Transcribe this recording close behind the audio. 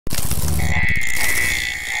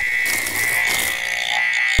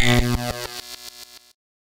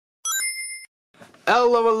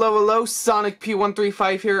Hello, hello, hello, Sonic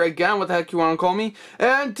P135 here again, what the heck you want to call me,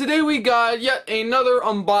 and today we got yet another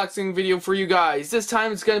unboxing video for you guys. This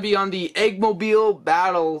time it's going to be on the Eggmoble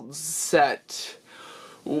battle set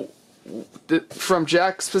from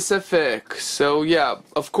Jakks Specific. So yeah,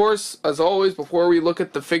 of course, as always, before we look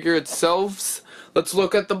at the figure itself, let's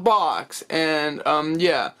look at the box. And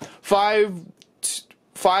yeah, five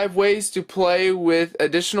ways to play with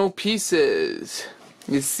additional pieces.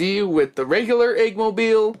 You see, with the regular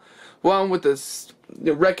Eggmobile, one with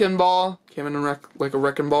the wrecking ball, came in like a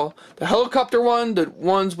wrecking ball, the helicopter one, the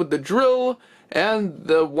ones with the drill, and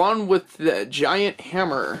the one with the giant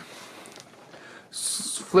hammer.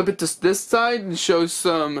 Flip it to this side and show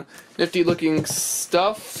some nifty looking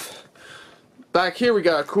stuff. Back here we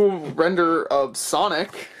got a cool render of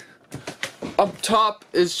Sonic. Up top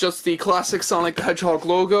is just the classic Sonic the Hedgehog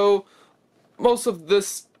logo. Most of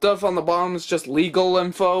this stuff on the bottom is just legal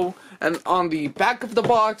info, and on the back of the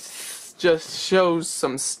box just shows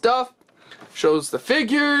some stuff, shows the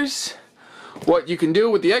figures, what you can do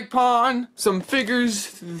with the egg pawn, some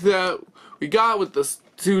figures that we got with the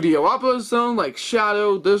Studio Opera Zone, like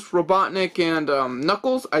Shadow, this Robotnik, and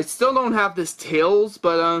Knuckles. I still don't have this Tails,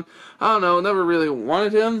 but I don't know, never really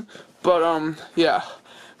wanted him, but yeah.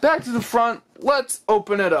 Back to the front, let's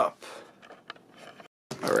open it up.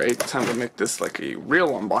 Alright, time to make this like a real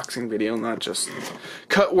unboxing video, not just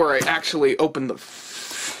cut where I actually open the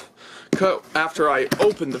cut after I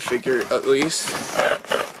open the figure, at least.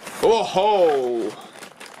 Oh ho!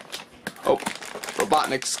 Oh,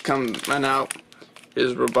 Robotnik's coming out.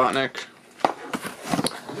 Here's Robotnik.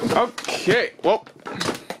 Okay, well,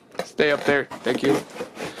 stay up there, thank you.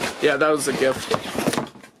 Yeah, that was a gift.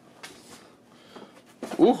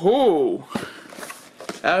 Woohoo!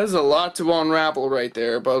 That is a lot to unravel right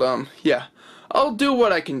there, but yeah, I'll do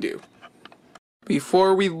what I can do.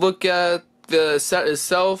 Before we look at the set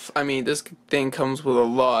itself, I mean, this thing comes with a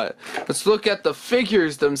lot. Let's look at the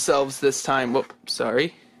figures themselves this time. Whoop,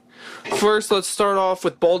 sorry. First, let's start off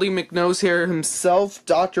with Baldy McNosehair himself,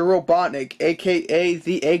 Dr. Robotnik, aka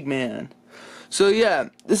the Eggman. So yeah,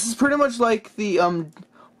 this is pretty much like the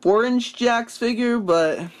Orange Jakks figure,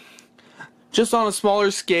 but just on a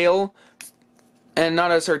smaller scale and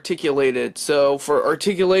not as articulated. So for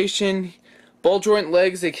articulation, ball joint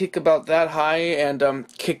legs, they kick about that high and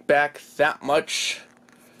kick back that much.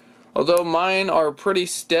 Although mine are pretty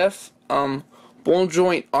stiff. Ball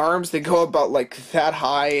joint arms, they go about like that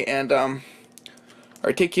high, and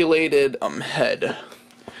articulated head.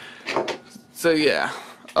 So yeah.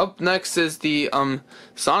 Up next is the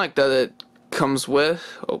Sonic that it comes with.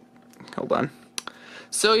 Oh, hold on.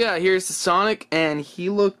 So yeah, here's the Sonic, and he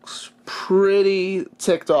looks pretty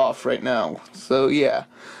ticked off right now. So yeah,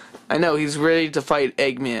 I know he's ready to fight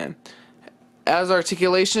Eggman. As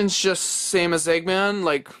articulation's just same as Eggman,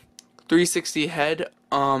 like 360 head.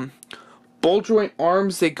 Ball joint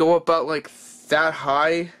arms, they go about like that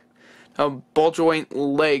high. Ball joint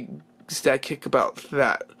legs that kick about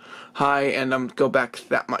that high and go back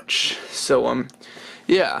that much. So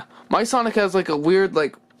yeah, my Sonic has like a weird,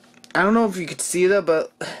 like, I don't know if you could see that,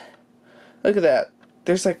 but look at that.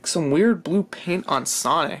 There's like some weird blue paint on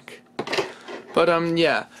Sonic. But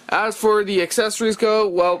yeah, as for the accessories go,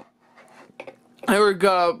 well, I already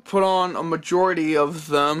got put on a majority of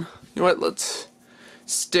them. You know what, let's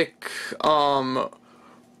stick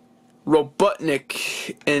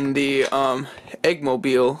Robotnik in the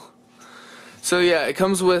Eggmobile. So yeah, it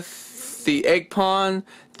comes with the egg pawn,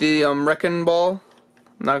 the wrecking ball,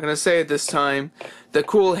 I'm not gonna say it this time, the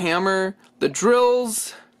cool hammer, the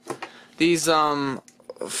drills, these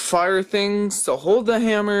fire things to hold the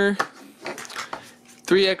hammer,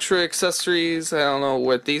 3 extra accessories, I don't know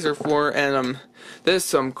what these are for, and there's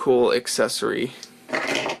some cool accessory,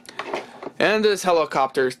 and this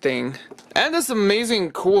helicopter thing, and this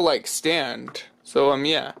amazing cool like stand. So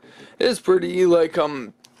yeah, it is pretty like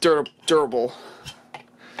durable.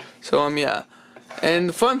 So yeah, and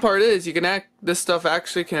the fun part is you can this stuff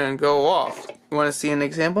actually can go off. You want to see an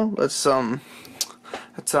example? Let's have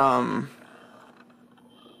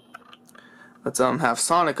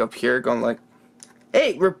Sonic up here going like,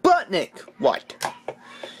 "Hey, Robotnik, what?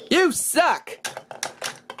 You suck!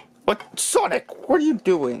 What, Sonic? What are you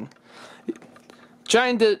doing?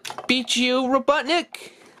 Trying to beat you,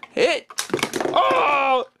 Robotnik? Hit!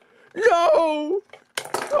 Oh no!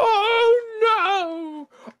 Oh no!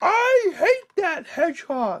 I hate that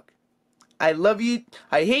hedgehog. I love you.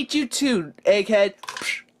 I hate you too, Egghead.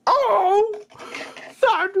 Oh,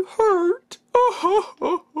 that hurt.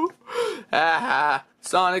 Ah,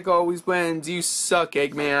 Sonic always wins. You suck,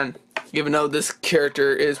 Eggman. Even though this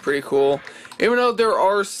character is pretty cool. Even though there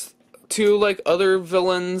are to like other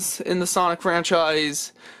villains in the Sonic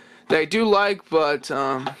franchise that I do like, but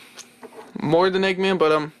more than Eggman,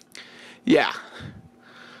 but yeah.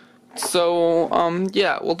 So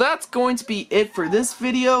yeah, well, that's going to be it for this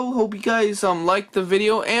video. Hope you guys liked the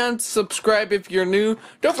video, and subscribe if you're new.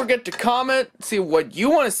 Don't forget to comment, see what you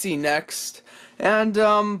want to see next, and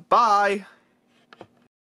bye.